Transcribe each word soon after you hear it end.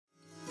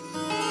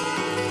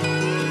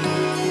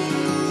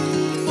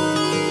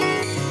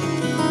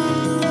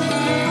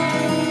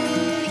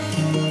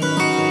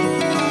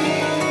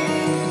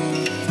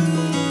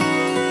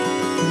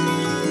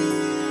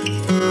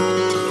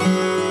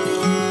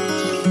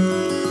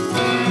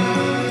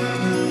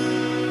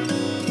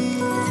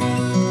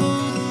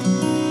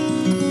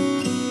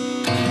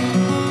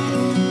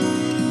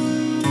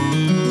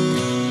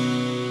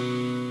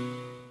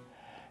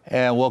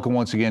welcome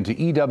once again to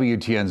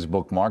EWTN's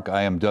Bookmark.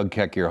 I am Doug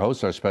Keck, your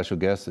host. Our special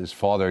guest is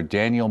Father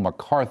Daniel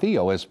McCarthy,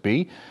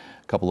 OSB.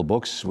 A couple of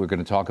books we're going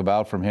to talk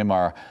about from him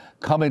are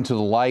Come Into the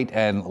Light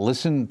and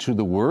Listen to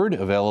the Word,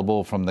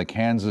 available from the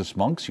Kansas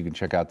monks. You can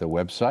check out their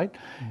website.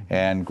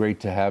 And great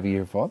to have you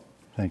here, Father.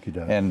 Thank you,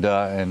 Doug.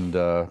 And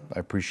I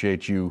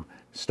appreciate you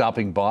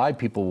stopping by.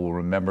 People will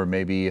remember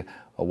maybe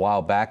a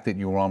while back that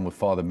you were on with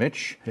Father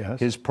Mitch,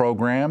 his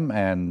program,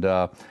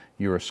 and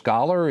you're a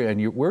scholar.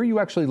 And where are you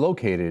actually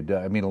located?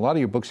 I mean, a lot of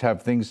your books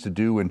have things to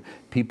do and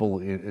people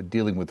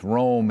dealing with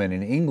Rome and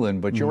in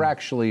England, but you're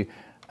actually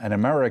an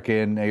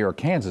American. You're a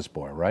Kansas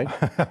boy, right?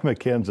 I'm a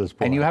Kansas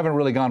boy. And you haven't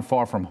really gone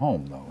far from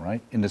home, though,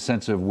 right? In the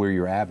sense of where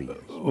your abbey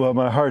is. Well,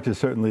 my heart is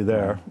certainly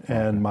there,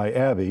 and my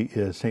abbey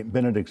is St.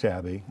 Benedict's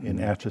Abbey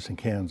in Atchison,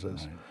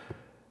 Kansas.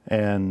 Right.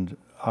 And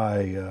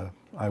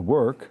I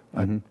work,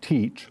 I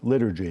teach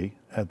liturgy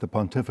at the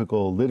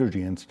Pontifical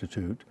Liturgy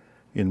Institute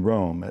in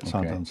Rome at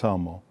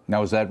Sant'Anselmo.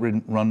 Now, is that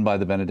run by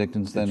the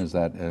Benedictines then? Is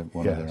that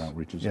one of their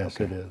outreaches? Yes,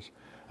 it is.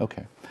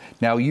 Okay.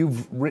 Now,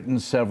 you've written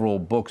several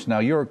books. Now,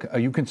 are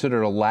you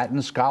considered a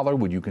Latin scholar?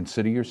 Would you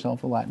consider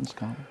yourself a Latin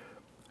scholar?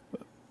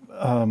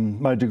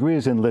 My degree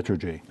is in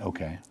liturgy.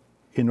 Okay.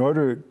 In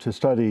order to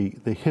study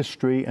the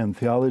history and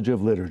theology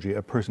of liturgy,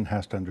 a person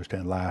has to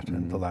understand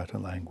Latin, the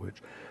Latin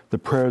language. The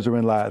prayers are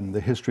in Latin,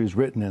 the history is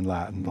written in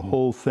Latin, the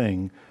whole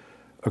thing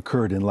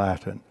occurred in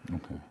Latin.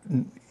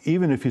 Okay.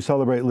 Even if you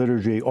celebrate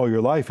liturgy all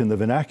your life in the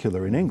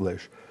vernacular in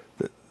English,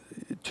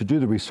 to do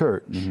the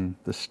research,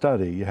 the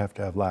study, you have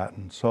to have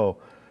Latin. So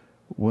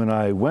when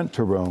I went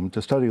to Rome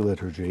to study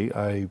liturgy,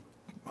 I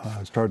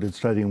started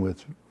studying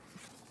with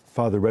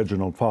Father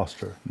Reginald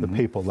Foster, the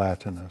papal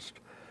Latinist.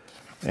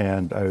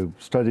 And I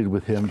studied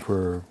with him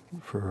for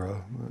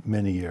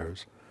many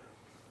years.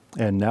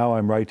 And now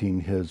I'm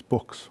writing his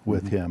books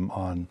with him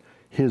on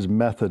his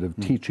method of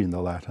teaching the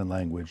Latin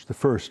language. The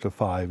first of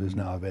 5 is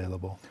now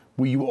available.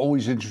 Were you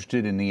always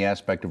interested in the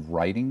aspect of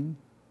writing?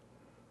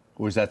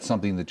 Or is that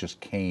something that just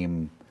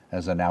came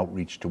as an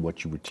outreach to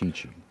what you were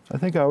teaching? I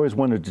think I always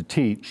wanted to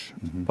teach,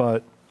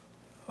 but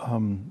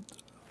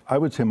I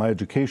would say my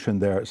education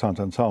there at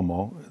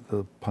Sant'Anselmo,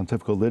 the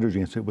Pontifical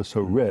Liturgy Institute, was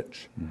so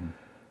rich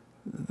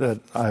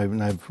that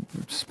I've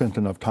spent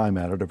enough time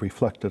at it, I've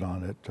reflected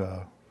on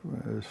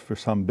it for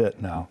some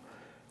bit now,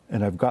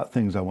 and I've got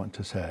things I want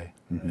to say.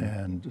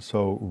 And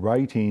so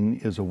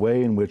writing is a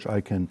way in which I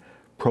can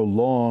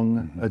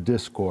prolong a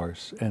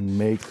discourse and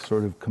make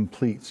sort of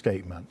complete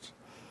statements.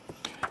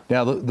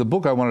 Now, the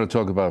book I wanted to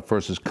talk about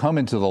first is Come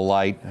Into the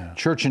Light,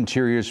 Church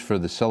Interiors for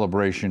the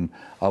Celebration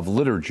of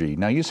Liturgy.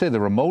 Now, you say the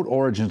remote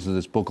origins of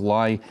this book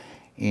lie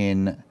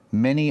in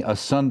many a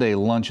Sunday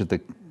lunch at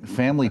the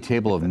family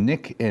table of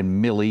Nick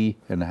and Millie,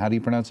 and how do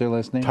you pronounce their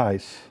last name?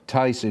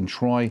 Tice in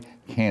Troy,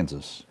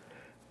 Kansas.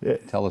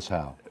 Tell us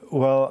how.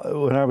 Well,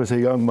 when I was a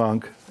young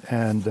monk,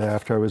 and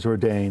after I was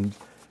ordained,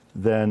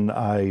 then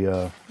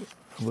I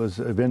was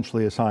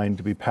eventually assigned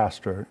to be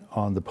pastor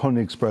on the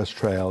Pony Express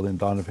Trail in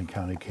Donovan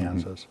County,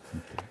 Kansas.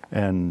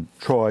 And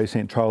Troy,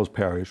 St. Charles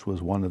Parish,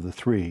 was one of the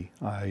 3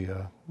 I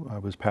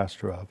was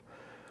pastor of.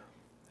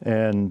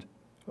 And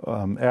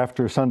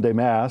after Sunday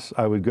Mass,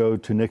 I would go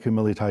to Nick and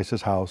Millie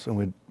Tice's house, and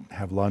we'd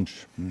have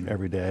lunch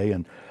every day,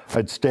 and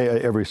I'd stay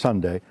every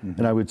Sunday,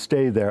 and I would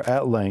stay there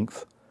at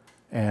length,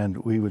 and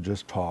we would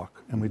just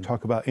talk, and we'd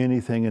talk about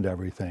anything and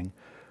everything.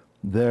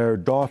 Their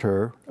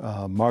daughter,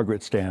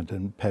 Margaret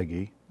Stanton,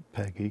 Peggy,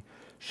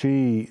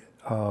 she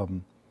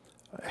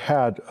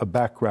had a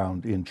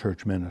background in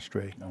church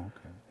ministry.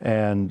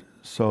 And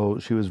so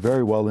she was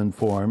very well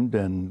informed,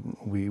 and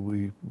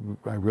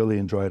I really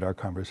enjoyed our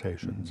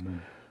conversations.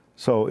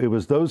 So it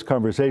was those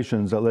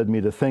conversations that led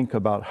me to think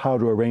about how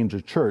to arrange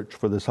a church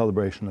for the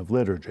celebration of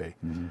liturgy.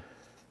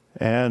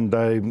 And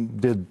I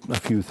did a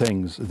few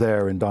things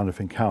there in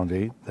Donovan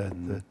County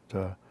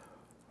that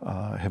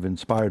have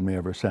inspired me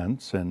ever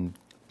since and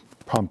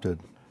prompted.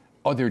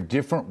 Are there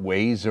different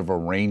ways of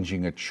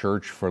arranging a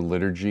church for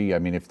liturgy? I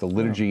mean, if the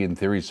liturgy in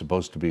theory is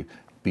supposed to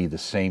be the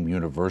same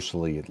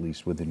universally, at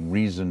least within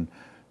reason,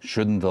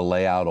 shouldn't the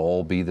layout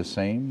all be the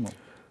same?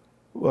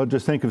 Well,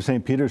 just think of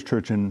St. Peter's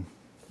Church in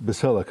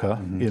Basilica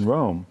in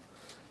Rome.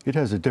 It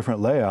has a different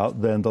layout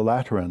than the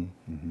Lateran,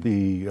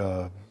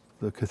 the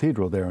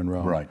cathedral there in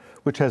Rome,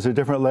 which has a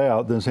different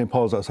layout than St.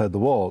 Paul's outside the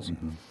walls.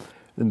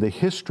 And the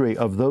history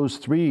of those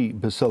 3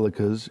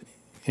 basilicas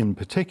in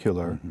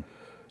particular,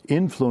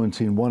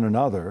 influencing one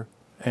another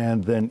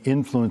and then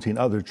influencing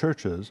other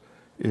churches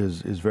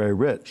is very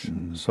rich.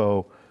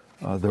 So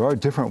there are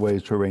different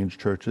ways to arrange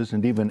churches,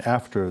 and even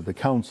after the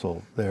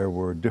council, there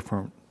were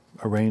different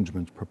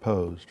arrangements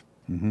proposed.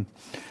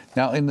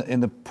 Now, in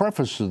the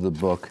preface of the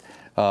book,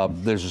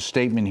 there's a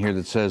statement here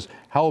that says,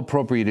 how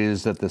appropriate it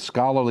is that the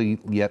scholarly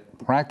yet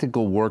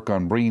practical work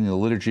on bringing the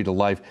liturgy to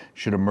life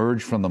should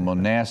emerge from the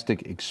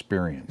monastic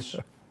experience.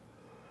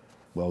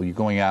 Well, you're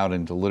going out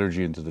into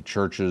liturgy, into the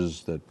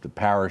churches, the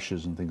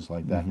parishes and things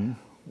like that.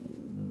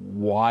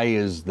 Why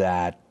is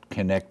that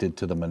connected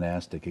to the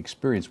monastic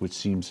experience, which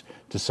seems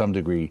to some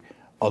degree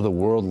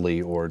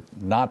otherworldly or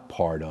not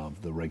part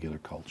of the regular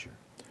culture?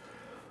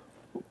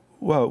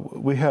 Well,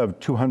 we have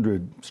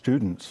 200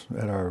 students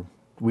at our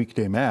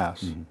weekday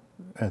Mass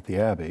at the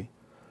Abbey,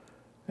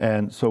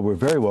 and so we're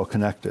very well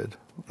connected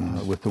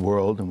with the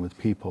world and with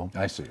people.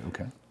 I see,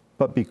 okay.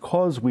 But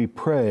because we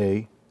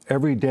pray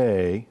every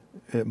day,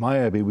 at my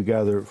Abbey we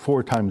gather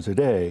 4 times a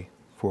day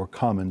for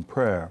common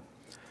prayer.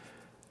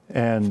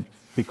 And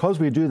because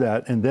we do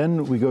that, and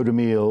then we go to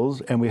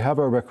meals, and we have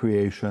our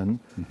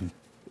recreation,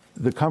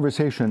 the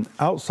conversation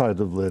outside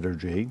of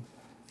liturgy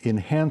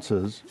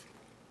enhances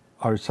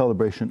our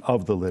celebration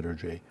of the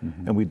liturgy,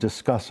 and we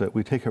discuss it.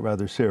 We take it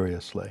rather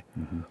seriously.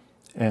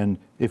 And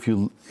if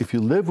you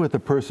live with a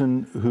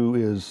person who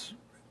is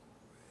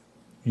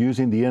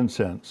using the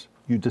incense,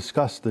 you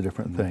discuss the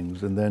different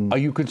things, and then... Are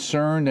you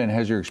concerned, and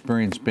has your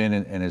experience been,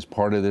 and is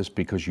part of this,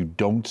 because you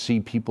don't see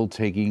people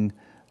taking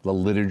the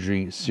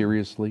liturgy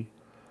seriously?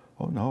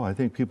 Oh no, I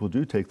think people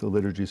do take the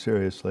liturgy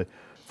seriously.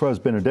 For us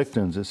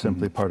Benedictines, it's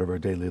simply part of our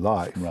daily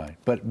life. Right,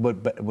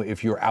 but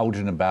if you're out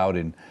and about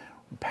in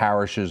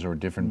parishes or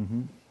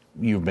different,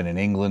 you've been in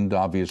England,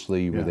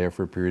 obviously, you were there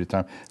for a period of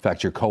time. In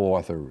fact, your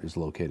co-author is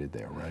located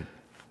there, right?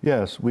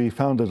 Yes, we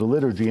founded a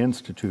liturgy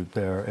institute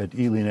there at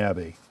Ealing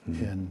Abbey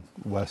in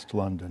West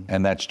London.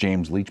 And that's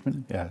James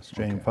Leachman? Yes,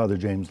 Father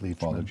James Leachman.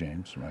 Father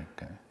James, right,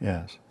 okay.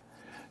 Yes.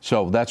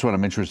 So that's what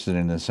I'm interested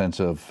in the sense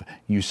of,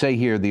 you say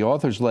here, the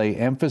authors lay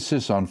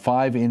emphasis on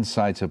 5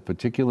 insights of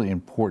particular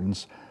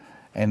importance,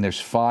 and there's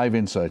 5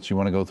 insights. You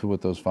want to go through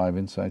what those 5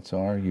 insights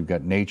are? You've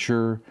got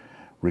nature,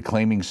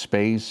 reclaiming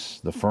space,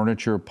 the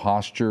furniture,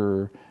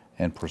 posture,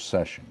 and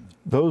procession.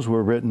 Those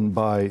were written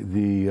by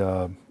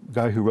the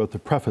guy who wrote the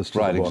preface to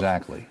the book. Right,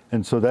 exactly.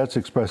 And so that's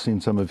expressing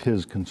some of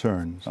his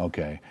concerns.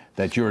 Okay,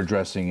 that you're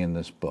addressing in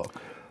this book.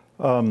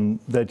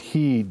 That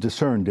he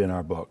discerned in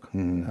our book.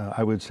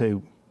 I would say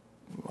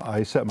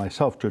I set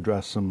myself to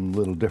address some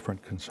little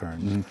different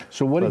concerns.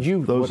 So what did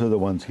you... Those are the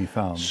ones he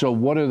found. So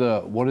what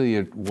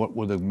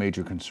were the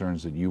major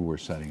concerns that you were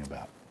setting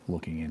about,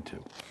 looking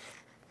into?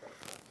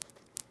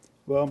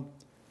 Well,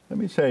 let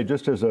me say,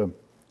 just as a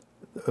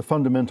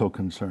fundamental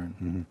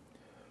concern,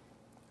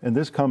 and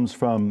this comes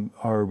from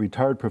our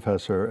retired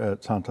professor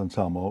at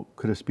Sant'Anselmo,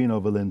 Crispino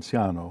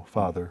Valenciano,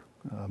 Father,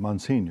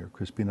 Monsignor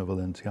Crispino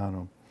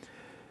Valenciano.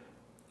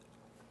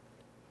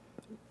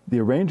 The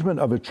arrangement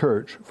of a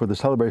church for the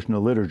celebration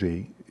of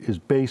liturgy is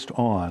based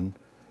on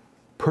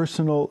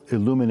personal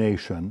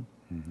illumination,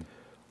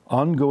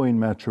 ongoing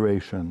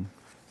maturation,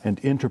 and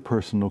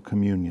interpersonal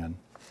communion.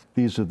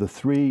 These are the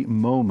 3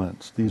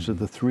 moments, these are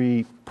the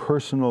 3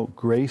 personal,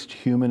 graced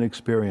human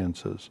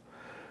experiences.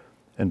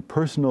 And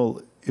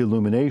personal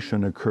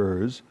illumination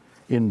occurs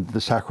in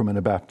the sacrament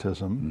of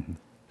baptism,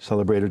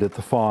 celebrated at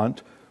the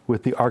font,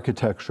 with the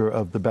architecture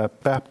of the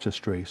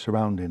baptistry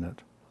surrounding it.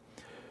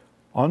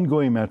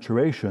 Ongoing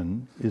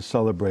maturation is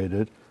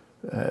celebrated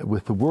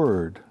with the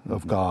Word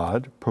of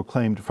God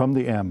proclaimed from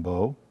the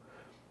ambo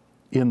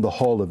in the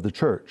hall of the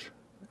church,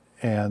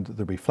 and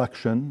the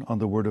reflection on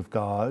the Word of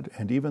God,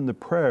 and even the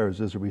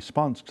prayers as a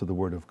response to the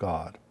Word of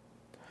God.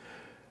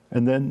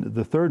 And then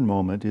the third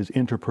moment is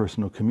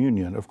interpersonal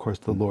communion, of course,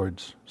 the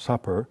Lord's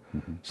Supper,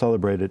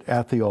 celebrated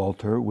at the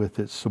altar with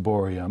its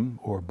ciborium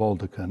or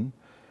baldachin,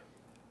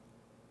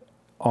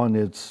 on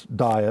its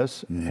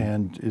dais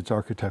and its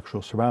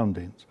architectural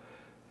surroundings.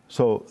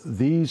 So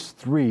these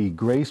 3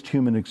 graced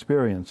human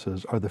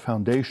experiences are the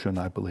foundation,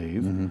 I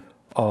believe,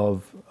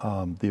 of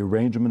the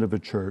arrangement of a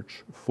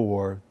church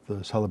for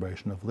the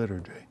celebration of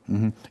liturgy.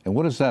 And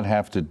what does that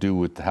have to do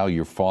with how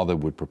your father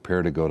would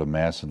prepare to go to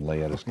Mass and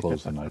lay out his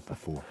clothes the night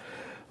before?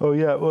 Oh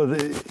yeah, well,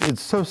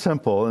 it's so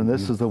simple, and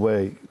this is the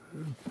way,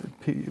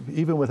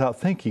 even without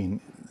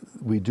thinking,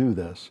 we do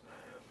this.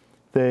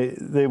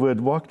 They would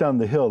walk down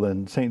the hill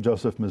in St.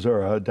 Joseph,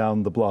 Missouri,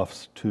 down the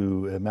bluffs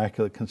to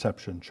Immaculate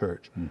Conception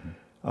Church.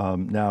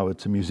 Now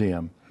it's a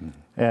museum.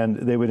 And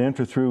they would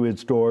enter through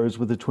its doors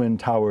with the twin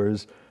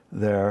towers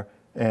there,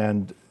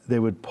 and they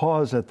would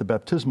pause at the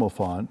baptismal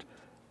font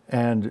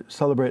and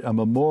celebrate a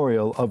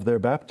memorial of their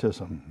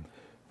baptism.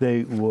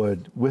 They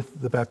would,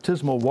 with the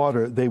baptismal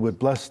water, they would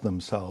bless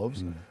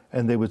themselves,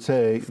 and they would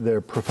say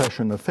their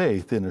profession of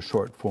faith in a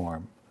short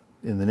form,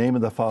 in the name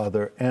of the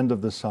Father, and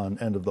of the Son,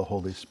 and of the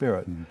Holy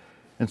Spirit.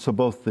 And so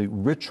both the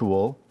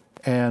ritual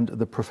and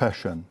the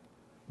profession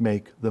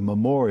make the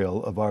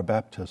memorial of our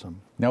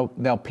baptism.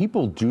 Now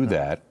people do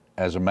that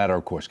as a matter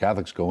of course.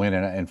 Catholics go in,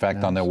 and in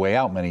fact, on their way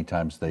out, many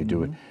times they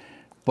do it.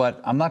 But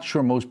I'm not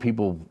sure most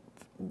people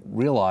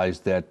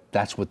realize that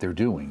that's what they're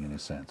doing, in a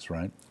sense,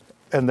 right?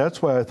 And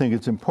that's why I think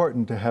it's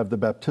important to have the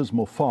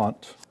baptismal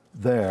font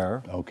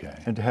there. Okay.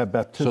 And to have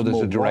baptismal So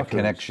there's a direct waters.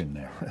 Connection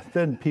there.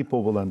 Then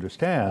people will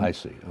understand. I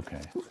see,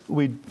 okay.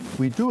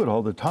 We do it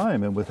all the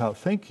time and without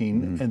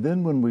thinking, and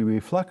then when we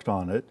reflect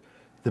on it,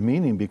 the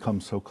meaning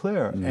becomes so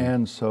clear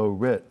and so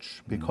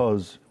rich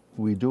because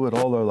we do it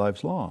all our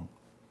lives long.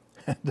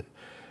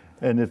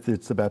 And if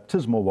it's the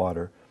baptismal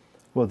water,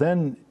 well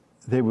then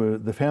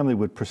the family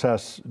would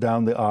process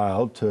down the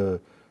aisle to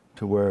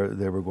where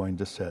they were going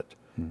to sit.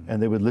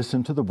 And they would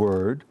listen to the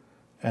word,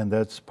 and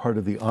that's part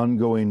of the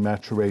ongoing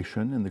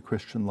maturation in the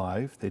Christian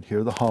life. They'd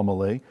hear the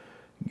homily,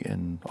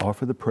 and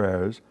offer the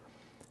prayers,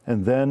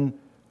 and then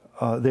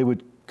they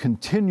would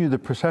continue the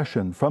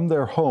procession from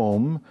their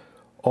home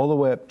all the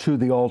way up to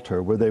the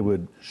altar where they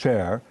would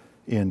share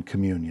in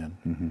communion.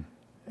 Mm-hmm.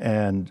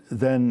 And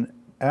then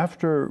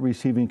after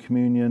receiving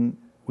communion,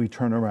 we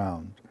turn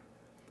around.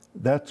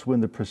 That's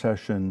when the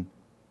procession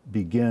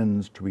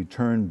begins to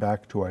return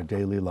back to our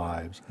daily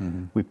lives.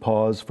 Mm-hmm. We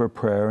pause for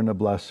prayer and a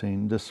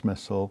blessing,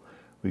 dismissal.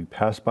 We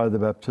pass by the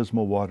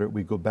baptismal water.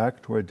 We go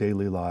back to our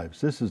daily lives.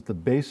 This is the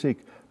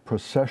basic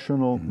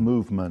processional mm-hmm.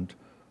 movement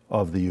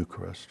of the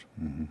Eucharist.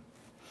 Mm-hmm.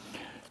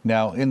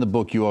 Now, in the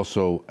book, you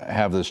also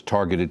have this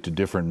targeted to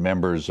different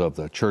members of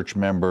the church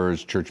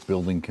members, church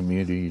building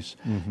communities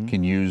mm-hmm.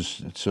 can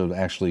use, so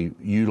actually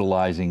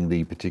utilizing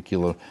the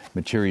particular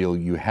material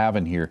you have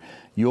in here.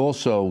 You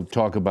also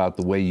talk about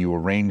the way you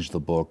arrange the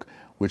book,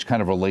 which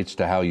kind of relates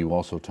to how you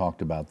also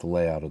talked about the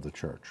layout of the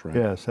church, right?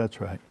 Yes,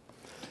 that's right.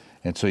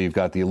 And so you've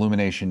got the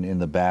illumination in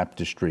the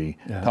baptistry,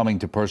 yeah. coming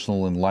to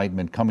personal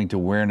enlightenment, coming to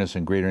awareness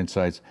and greater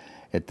insights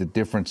at the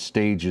different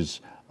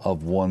stages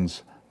of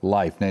one's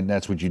life. And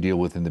that's what you deal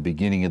with in the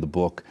beginning of the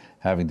book,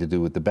 having to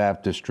do with the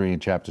baptistry in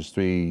chapters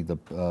 3,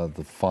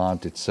 the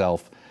font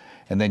itself,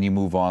 and then you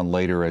move on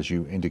later, as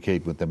you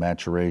indicate, with the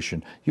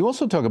maturation. You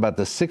also talk about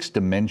the 6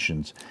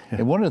 dimensions, yeah.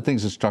 and one of the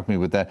things that struck me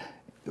with that,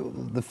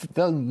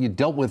 you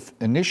dealt with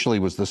initially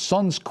was the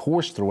sun's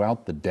course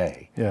throughout the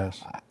day.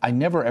 Yes. I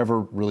never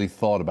ever really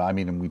thought about, I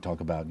mean, and we talk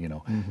about,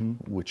 mm-hmm.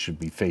 which should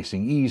be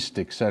facing east,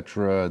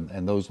 etc.,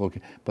 and those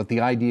but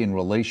the idea in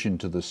relation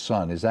to the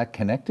sun, is that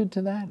connected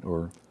to that,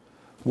 or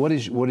what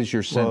is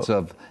your sense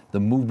of the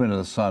movement of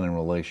the sun in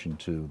relation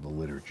to the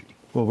liturgy?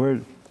 Well,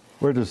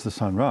 where does the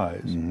sun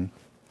rise? Mm-hmm.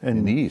 And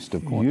in the east,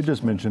 of course. You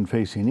just mentioned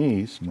facing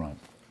east, right?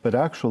 But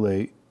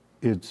actually,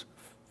 it's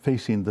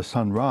facing the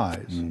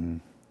sunrise. Mm-hmm.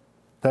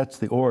 That's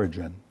the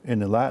origin. In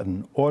the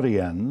Latin,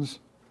 oriens,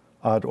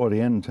 ad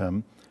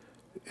orientem,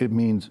 it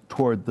means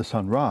toward the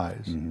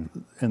sunrise. Mm-hmm.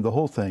 And the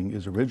whole thing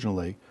is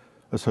originally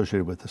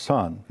associated with the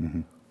sun.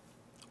 Mm-hmm.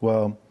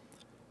 Well,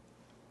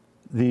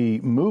 the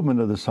movement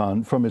of the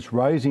sun from its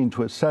rising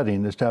to its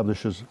setting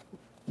establishes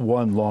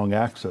one long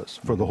axis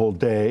for the whole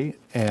day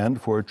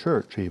and for a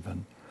church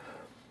even.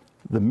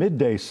 The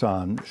midday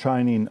sun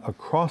shining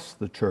across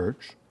the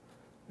church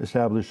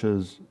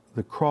establishes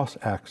the cross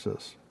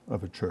axis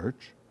of a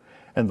church,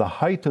 and the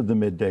height of the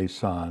midday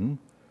sun,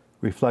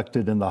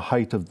 reflected in the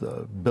height of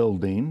the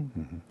building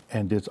mm-hmm.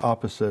 and its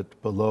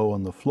opposite below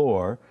on the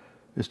floor,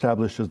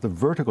 establishes the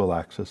vertical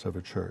axis of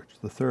a church,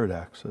 the third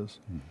axis.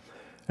 Mm-hmm.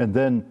 And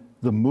then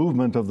the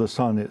movement of the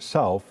sun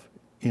itself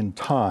in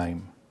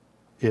time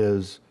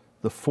is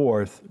the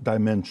fourth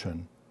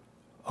dimension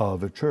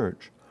of a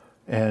church,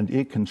 and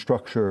it can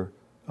structure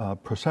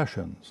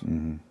processions.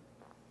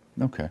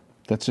 Mm-hmm. Okay,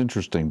 that's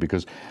interesting,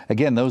 because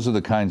again, those are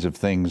the kinds of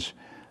things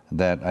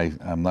that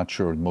I'm not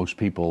sure most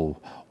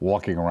people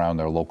walking around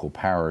their local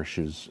parish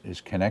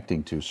is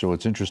connecting to. So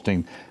it's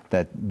interesting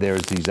that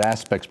there's these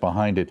aspects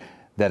behind it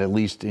that, at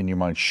least in your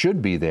mind,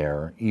 should be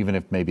there, even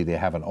if maybe they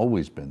haven't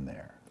always been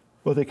there.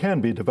 Well, they can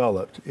be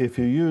developed. If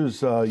you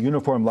use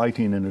uniform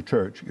lighting in a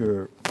church,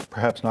 you're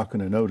perhaps not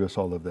going to notice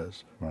all of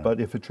this. Right. But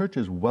if a church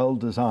is well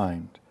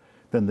designed,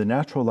 then the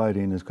natural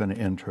lighting is going to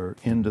enter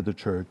into the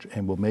church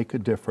and will make a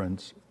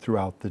difference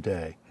throughout the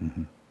day.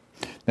 Mm-hmm.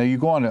 Now you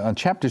go on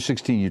chapter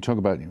 16, you talk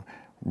about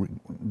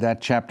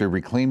that chapter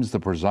reclaims the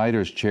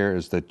presider's chair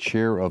as the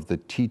chair of the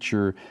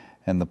teacher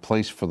and the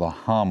place for the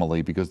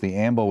homily, because the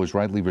ambo is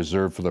rightly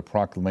reserved for the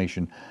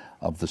proclamation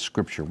of the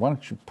scripture. Why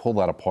don't you pull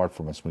that apart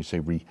from us when we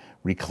say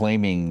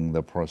reclaiming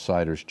the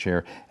presider's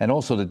chair, and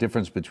also the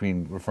difference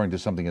between referring to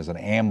something as an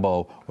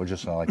ambo or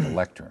just like a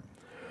lectern?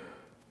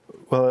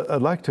 Well,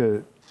 I'd like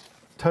to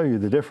tell you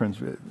the difference,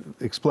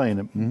 explain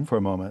it mm-hmm. for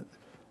a moment.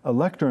 A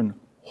lectern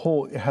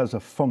has a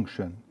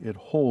function. It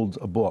holds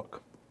a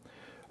book.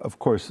 Of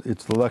course,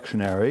 it's the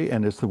lectionary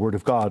and it's the Word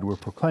of God we're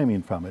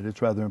proclaiming from it.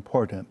 It's rather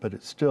important, but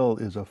it still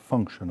is a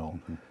functional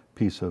mm-hmm.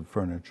 piece of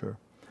furniture.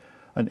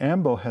 An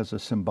ambo has a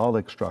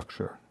symbolic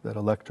structure that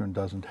a lectern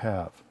doesn't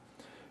have.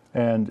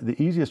 And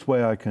the easiest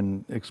way I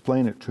can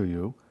explain it to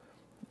you,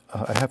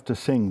 I have to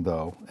sing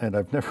though, and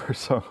I've never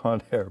sung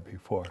on air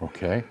before.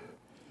 Okay.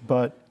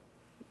 But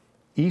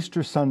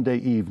Easter Sunday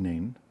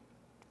evening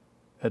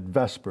at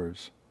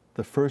Vespers,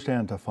 the first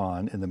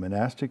antiphon in the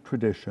monastic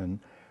tradition,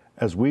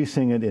 as we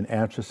sing it in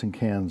Atchison,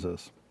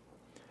 Kansas.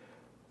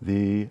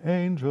 The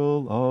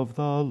angel of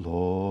the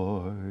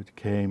Lord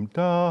came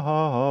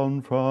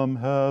down from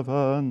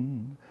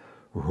heaven,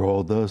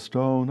 rolled the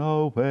stone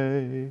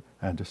away,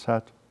 and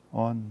sat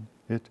on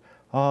it.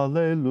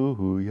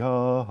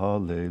 Alleluia,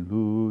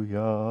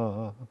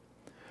 alleluia.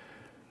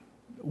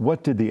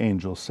 What did the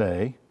angel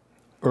say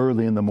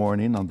early in the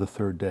morning on the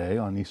third day,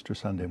 on Easter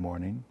Sunday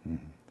morning?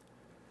 Mm-hmm.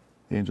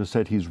 The angel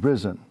said, "He's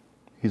risen.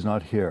 He's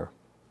not here."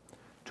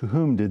 To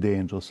whom did the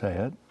angel say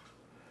it?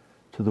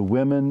 To the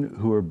women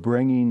who were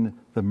bringing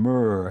the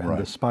myrrh and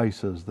the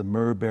spices, the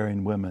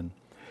myrrh-bearing women.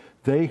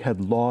 They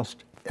had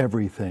lost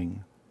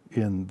everything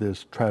in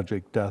this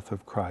tragic death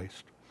of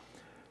Christ.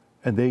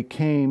 And they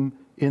came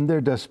in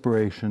their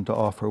desperation to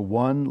offer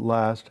one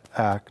last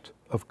act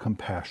of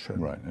compassion.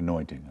 Right,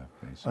 anointing.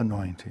 Basically.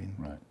 Anointing.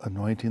 Right.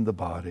 Anointing the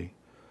body.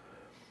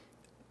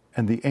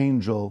 And the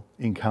angel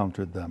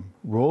encountered them,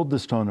 rolled the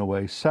stone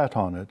away, sat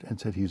on it, and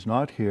said, "He's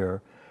not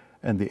here."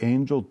 And the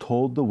angel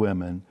told the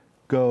women,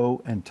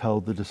 "Go and tell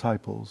the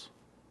disciples."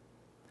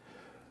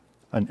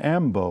 An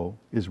ambo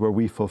is where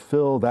we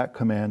fulfill that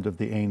command of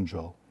the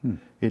angel.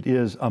 It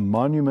is a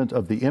monument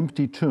of the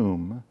empty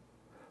tomb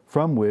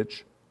from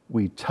which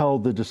we tell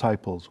the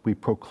disciples, we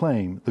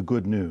proclaim the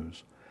good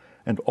news.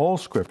 And all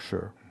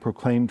Scripture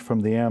proclaimed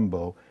from the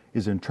ambo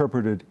is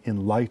interpreted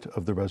in light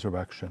of the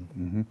resurrection.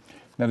 Mm-hmm.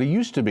 Now, there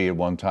used to be at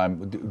one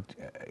time,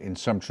 in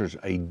some churches,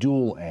 a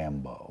dual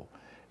ambo.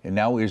 And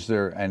now is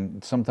there,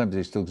 and sometimes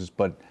they still exist,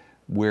 but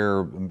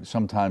where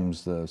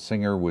sometimes the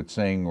singer would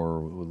sing or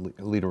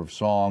leader of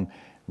song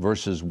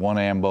versus one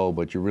ambo,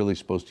 but you're really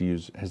supposed to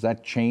use, has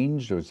that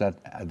changed, or is that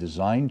a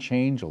design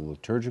change, a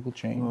liturgical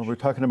change? Well, we're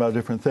talking about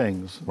different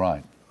things.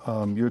 Right.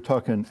 You're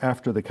talking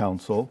after the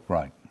council.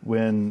 Right.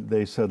 When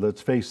they said,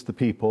 let's face the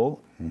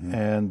people,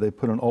 and they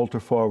put an altar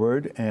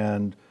forward,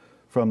 and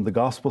from the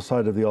gospel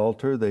side of the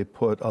altar, they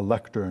put a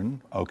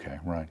lectern. Okay,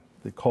 right.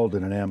 They called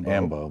it an ambo.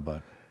 Ambo,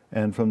 but...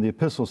 And from the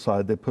epistle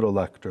side, they put a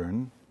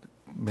lectern,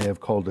 may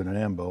have called it an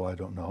ambo, I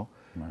don't know,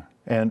 Right.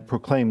 and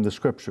proclaimed the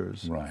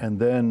scriptures. Right. And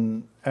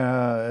then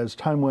as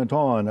time went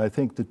on, I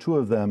think the two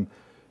of them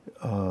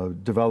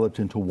developed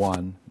into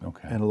one.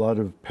 Okay. And a lot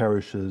of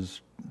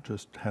parishes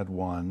just had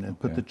one and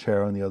put the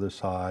chair on the other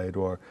side,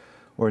 or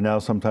now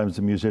sometimes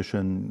the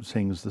musician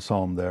sings the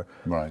psalm there.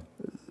 Right.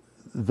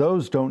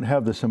 Those don't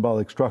have the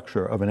symbolic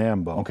structure of an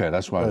ambo. Okay,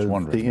 that's why I was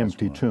wondering. The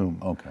empty tomb.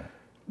 Okay.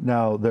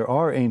 Now, there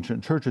are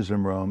ancient churches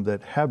in Rome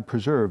that have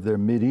preserved their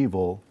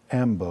medieval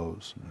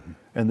ambos,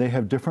 and they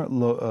have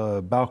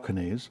different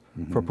balconies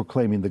for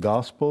proclaiming the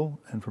gospel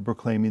and for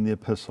proclaiming the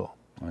epistle.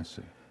 I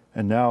see.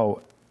 And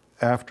now,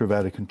 after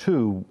Vatican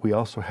II, we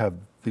also have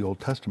the Old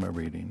Testament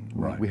reading.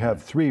 Right. We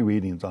have 3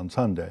 readings on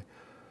Sunday.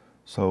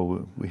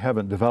 So we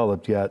haven't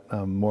developed yet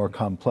a more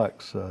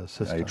complex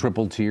system. A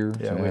triple tier?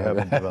 Yeah, we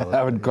haven't developed.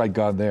 Haven't quite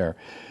gone there.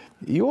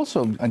 You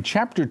also, in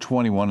chapter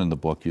 21 in the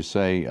book, you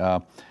say,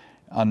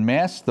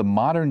 unmask the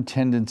modern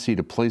tendency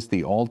to place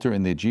the altar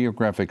in the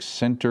geographic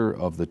center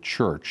of the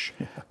church,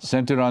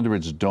 centered under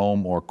its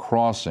dome or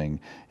crossing.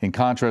 In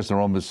contrast, the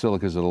Roman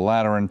basilicas of the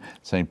Lateran,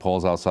 St.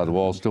 Paul's outside the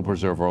wall, still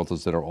preserve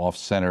altars that are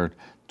off-centered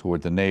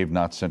toward the nave,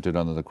 not centered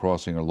under the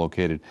crossing, or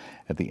located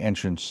at the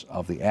entrance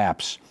of the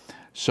apse.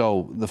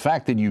 So the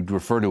fact that you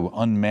refer to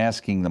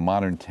unmasking the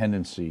modern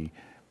tendency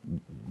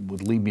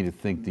would lead me to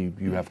think that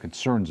you have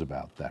concerns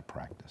about that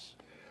practice.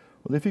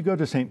 Well, if you go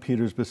to St.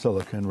 Peter's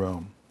Basilica in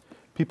Rome,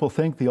 people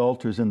think the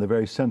altar is in the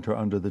very center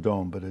under the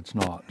dome, but it's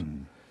not.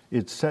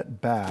 It's set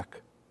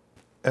back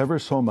ever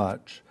so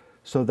much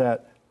so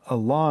that a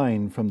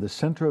line from the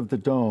center of the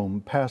dome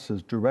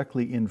passes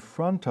directly in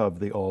front of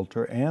the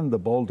altar and the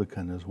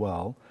baldachin as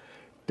well,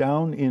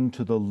 down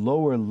into the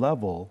lower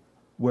level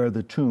where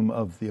the tomb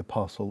of the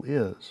apostle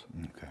is.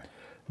 Okay.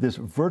 This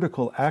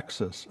vertical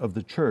axis of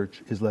the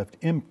church is left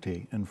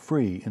empty and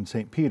free in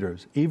St.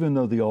 Peter's, even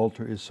though the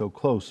altar is so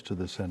close to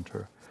the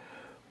center.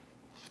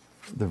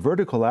 The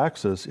vertical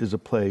axis is a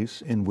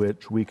place in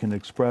which we can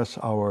express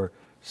our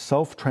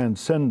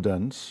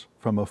self-transcendence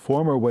from a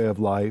former way of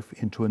life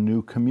into a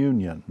new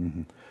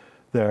communion.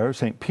 There,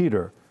 St.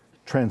 Peter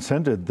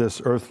transcended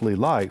this earthly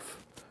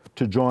life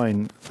to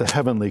join the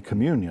heavenly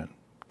communion.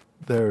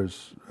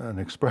 There's an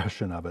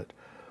expression of it.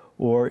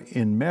 Or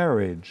in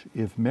marriage,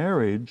 if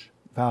marriage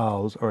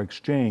vows are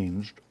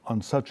exchanged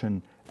on such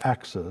an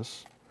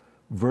axis,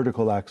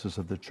 vertical axis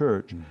of the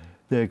church,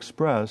 they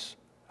express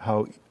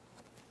how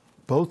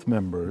both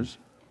members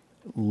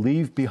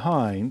leave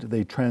behind,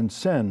 they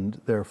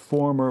transcend their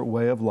former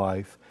way of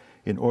life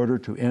in order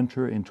to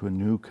enter into a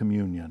new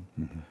communion.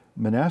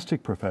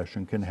 Monastic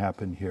profession can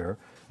happen here,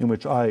 in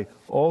which I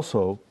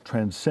also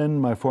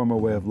transcend my former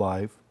way of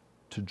life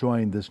to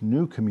join this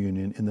new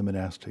communion in the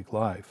monastic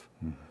life.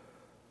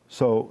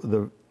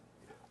 So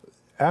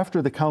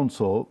after the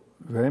council,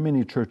 very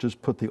many churches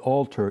put the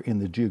altar in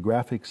the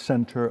geographic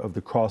center of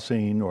the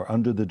crossing or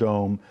under the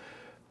dome,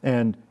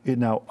 and it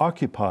now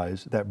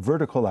occupies that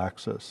vertical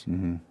axis.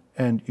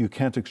 And you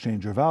can't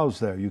exchange your vows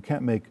there. You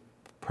can't make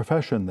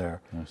profession there.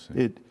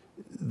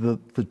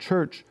 The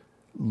church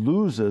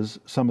loses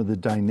some of the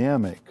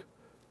dynamic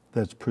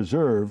that's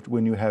preserved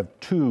when you have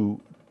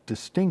 2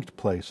 distinct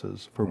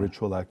places for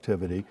ritual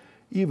activity,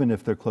 even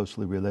if they're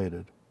closely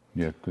related.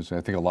 Yeah, because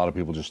I think a lot of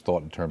people just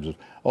thought in terms of,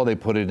 oh, they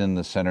put it in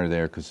the center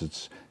there because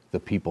it's the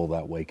people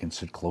that way can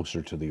sit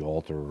closer to the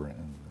altar.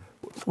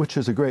 Which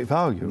is a great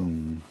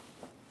value.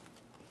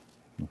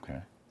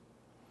 Okay.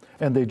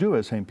 And they do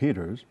at St.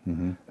 Peter's.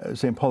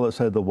 St. Paul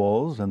outside the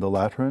walls and the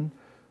Lateran.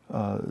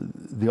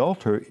 The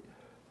altar,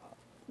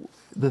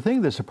 the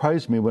thing that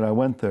surprised me when I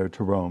went there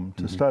to Rome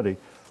to study,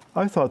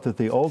 I thought that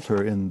the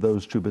altar in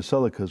those 2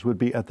 basilicas would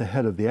be at the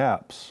head of the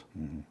apse,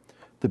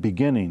 the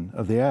beginning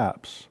of the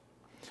apse.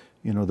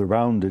 You know, the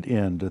rounded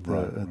end at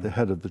the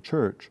head of the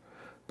church.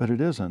 But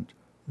it isn't.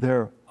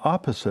 They're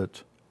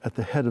opposite at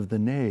the head of the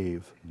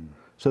nave.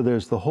 So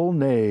there's the whole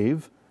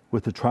nave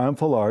with the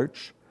triumphal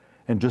arch,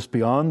 and just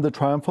beyond the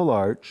triumphal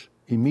arch,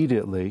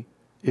 immediately,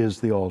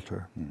 is the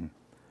altar.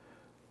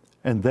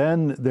 And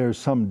then there's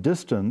some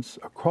distance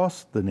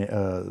across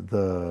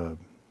the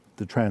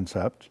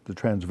transept, the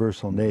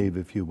transversal nave,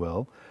 if you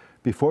will,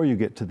 before you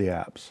get to the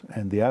apse.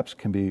 And the apse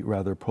can be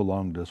rather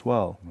prolonged as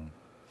well.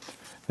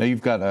 Now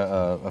you've got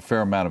a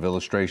fair amount of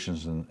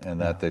illustrations and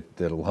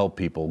that'll help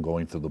people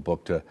going through the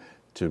book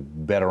to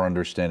better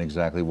understand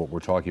exactly what we're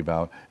talking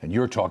about and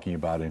you're talking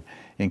about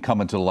in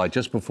Coming to the Light.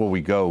 Just before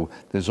we go,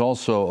 there's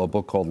also a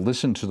book called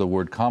Listen to the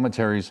Word,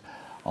 Commentaries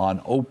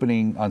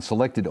on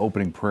selected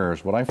opening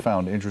prayers. What I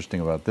found interesting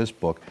about this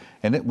book,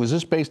 and was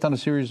this based on a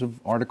series of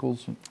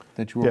articles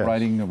that you were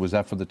writing? Was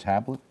that for the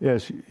tablet?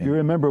 Yes, you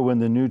remember when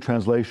the new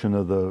translation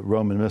of the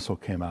Roman Missal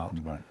came out.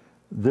 Right.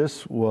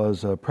 This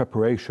was a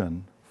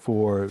preparation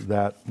for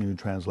that new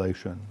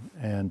translation.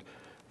 And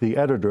the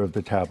editor of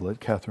the tablet,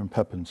 Catherine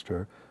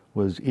Pepinster,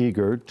 was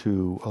eager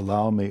to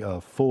allow me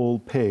a full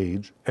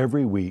page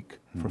every week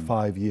for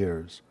 5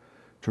 years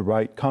to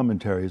write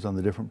commentaries on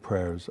the different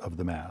prayers of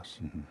the Mass.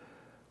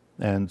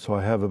 And so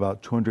I have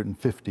about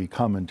 250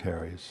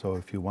 commentaries. So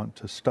if you want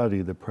to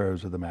study the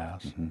prayers of the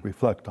Mass,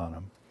 reflect on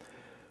them.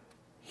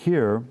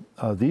 Here,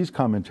 these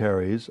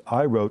commentaries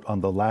I wrote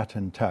on the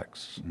Latin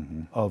texts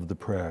of the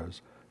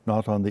prayers,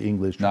 not on the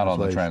English translations.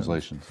 Not on the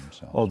translations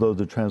themselves. Although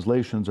the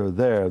translations are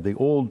there, the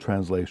old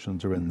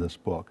translations are in this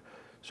book.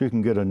 So you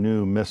can get a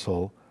new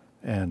missal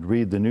and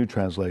read the new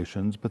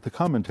translations, but the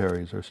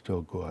commentaries are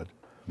still good.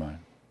 Right.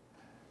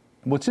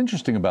 What's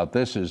interesting about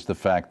this is the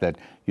fact that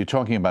you're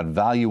talking about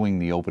valuing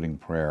the opening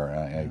prayer,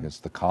 I guess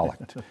the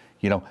collect.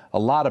 You know, a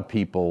lot of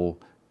people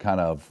kind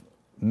of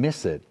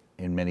miss it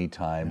in many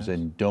times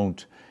and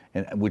don't,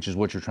 and which is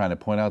what you're trying to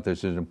point out.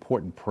 There's an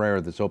important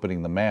prayer that's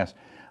opening the Mass.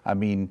 I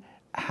mean,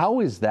 how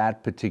is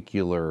that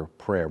particular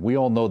prayer? We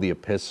all know the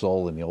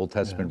epistle and the Old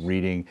Testament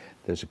reading.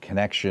 There's a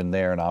connection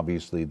there, and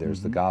obviously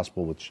there's the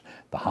gospel, which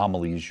the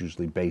homily is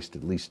usually based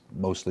at least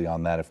mostly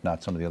on that, if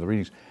not some of the other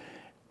readings.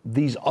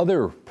 These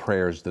other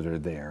prayers that are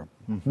there,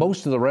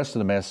 most of the rest of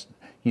the Mass,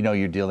 you know,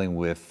 you're dealing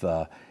with,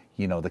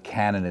 you know, the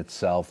canon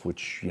itself,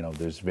 which, you know,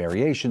 there's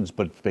variations,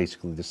 but it's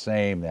basically the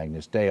same, the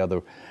Agnus Dei,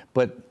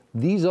 but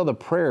these other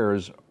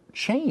prayers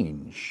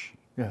change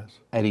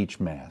at each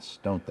Mass,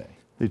 don't they?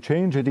 They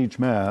change at each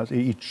Mass,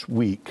 each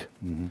week,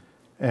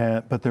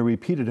 but they're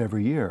repeated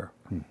every year.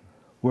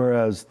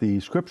 Whereas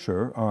the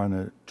Scripture are on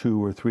a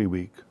 2 or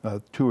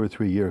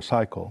 3 year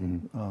cycle.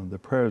 The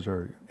prayers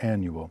are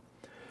annual.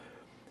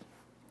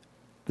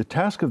 The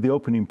task of the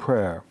opening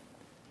prayer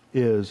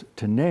is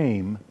to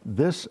name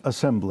this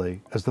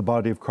assembly as the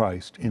body of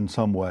Christ in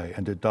some way,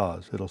 and it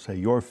does. It'll say,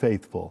 "You're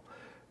faithful,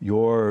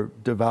 you're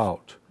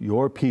devout,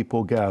 your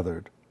people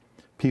gathered,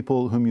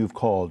 people whom you've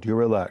called,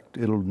 your elect."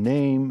 It'll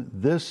name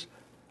this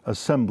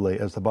assembly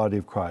as the body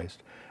of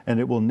Christ, and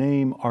it will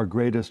name our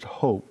greatest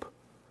hope,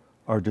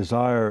 our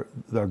desire,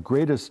 our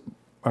greatest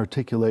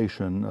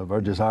articulation of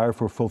our desire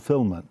for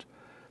fulfillment.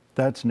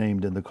 That's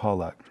named in the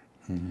collect.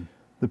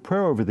 The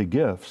prayer over the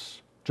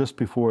gifts, just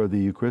before the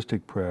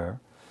Eucharistic prayer,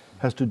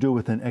 has to do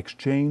with an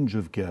exchange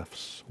of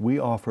gifts. We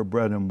offer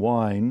bread and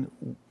wine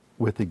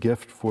with a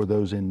gift for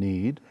those in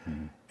need,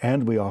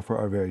 and we offer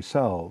our very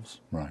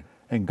selves. Right.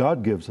 And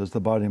God gives us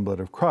the body and blood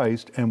of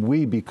Christ, and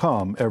we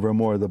become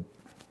evermore the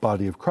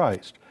body of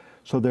Christ.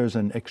 So there's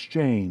an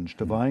exchange,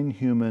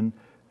 divine-human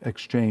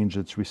exchange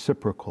that's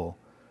reciprocal.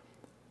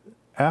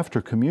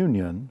 After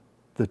communion,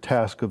 the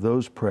task of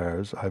those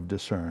prayers, I've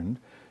discerned,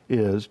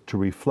 is to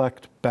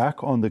reflect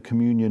back on the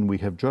communion we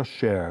have just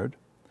shared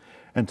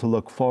and to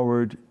look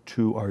forward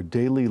to our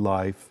daily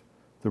life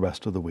the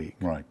rest of the week.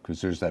 Right,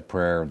 because there's that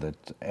prayer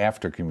that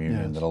after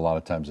communion that a lot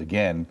of times,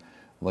 again,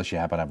 unless you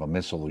happen to have a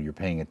missal or you're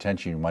paying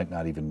attention, you might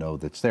not even know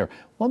that's there.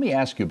 Let me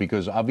ask you,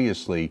 because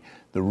obviously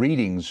the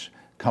readings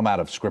come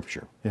out of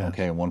Scripture,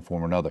 okay, in one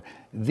form or another.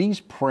 These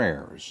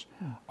prayers,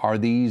 are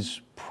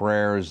these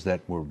prayers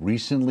that were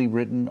recently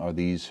written? Are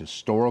these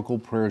historical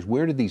prayers?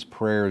 Where do these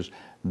prayers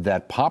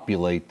that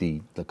populate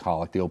the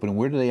collect, the opening,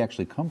 where do they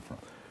actually come from?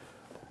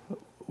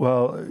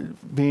 Well,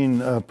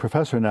 being a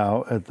professor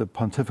now at the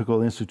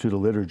Pontifical Institute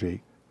of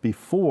Liturgy,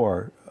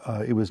 before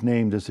it was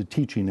named as a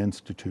teaching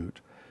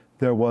institute,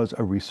 there was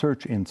a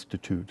research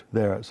institute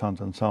there at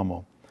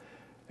Sant'Anselmo.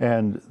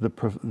 And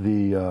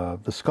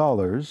the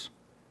scholars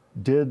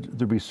did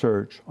the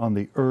research on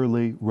the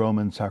early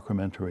Roman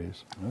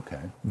sacramentaries. Okay.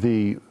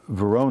 The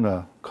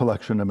Verona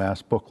collection of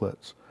Mass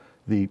booklets,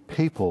 the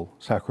papal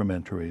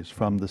sacramentaries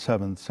from the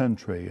 7th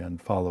century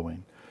and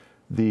following,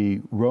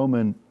 the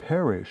Roman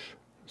parish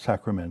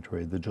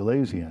sacramentary, the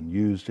Gelasian,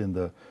 used in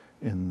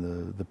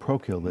the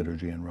parochial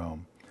liturgy in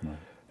Rome. Right.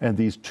 And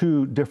these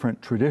two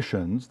different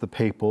traditions, the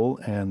papal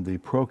and the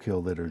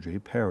parochial liturgy,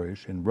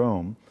 parish in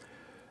Rome,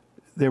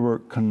 they were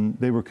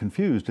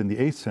confused in the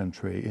 8th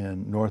century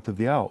in north of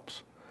the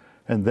Alps.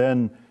 And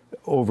then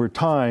over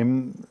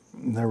time,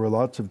 there were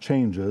lots of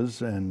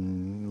changes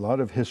and a lot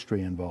of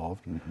history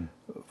involved.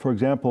 For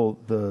example,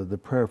 the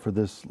prayer for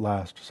this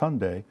last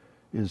Sunday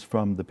is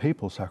from the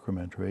papal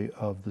sacramentary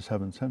of the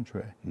 7th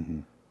century.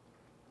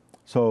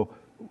 So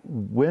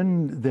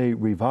when they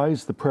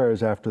revised the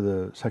prayers after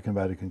the Second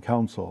Vatican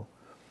Council,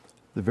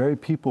 the very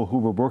people who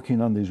were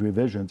working on these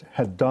revisions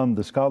had done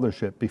the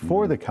scholarship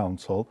before the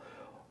Council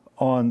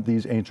on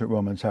these ancient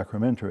Roman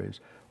sacramentaries.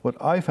 What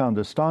I found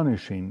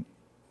astonishing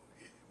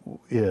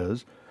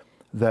is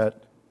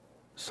that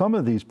some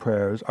of these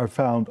prayers are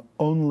found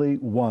only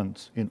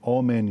once in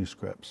all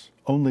manuscripts,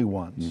 only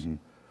once.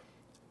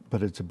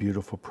 But it's a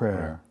beautiful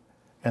prayer.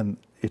 And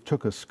it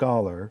took a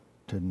scholar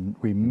to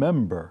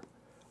remember,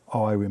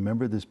 oh, I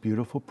remember this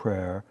beautiful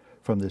prayer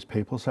from this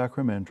papal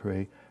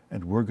sacramentary,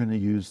 and we're going to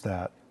use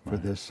that for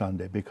this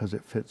Sunday because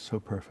it fits so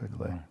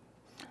perfectly.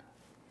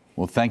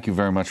 Well, thank you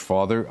very much,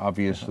 Father.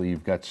 Obviously,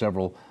 you've got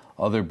several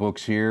other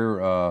books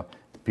here.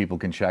 People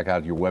can check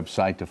out your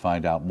website to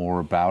find out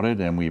more about it,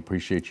 and we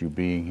appreciate you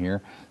being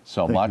here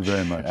so much. Thank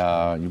you very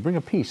much. You bring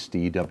a peace to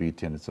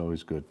EWTN. It's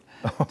always good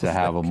to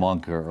have a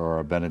monk or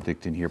a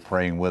Benedictine here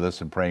praying with us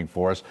and praying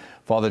for us.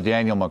 Father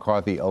Daniel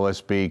McCarthy,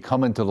 OSB,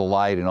 come into the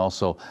light and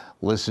also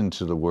listen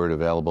to the word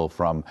available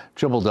from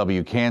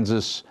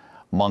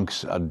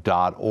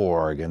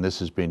www.kansasmonks.org. And this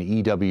has been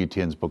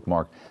EWTN's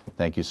Bookmark.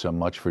 Thank you so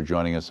much for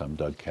joining us. I'm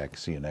Doug Keck.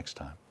 See you next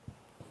time.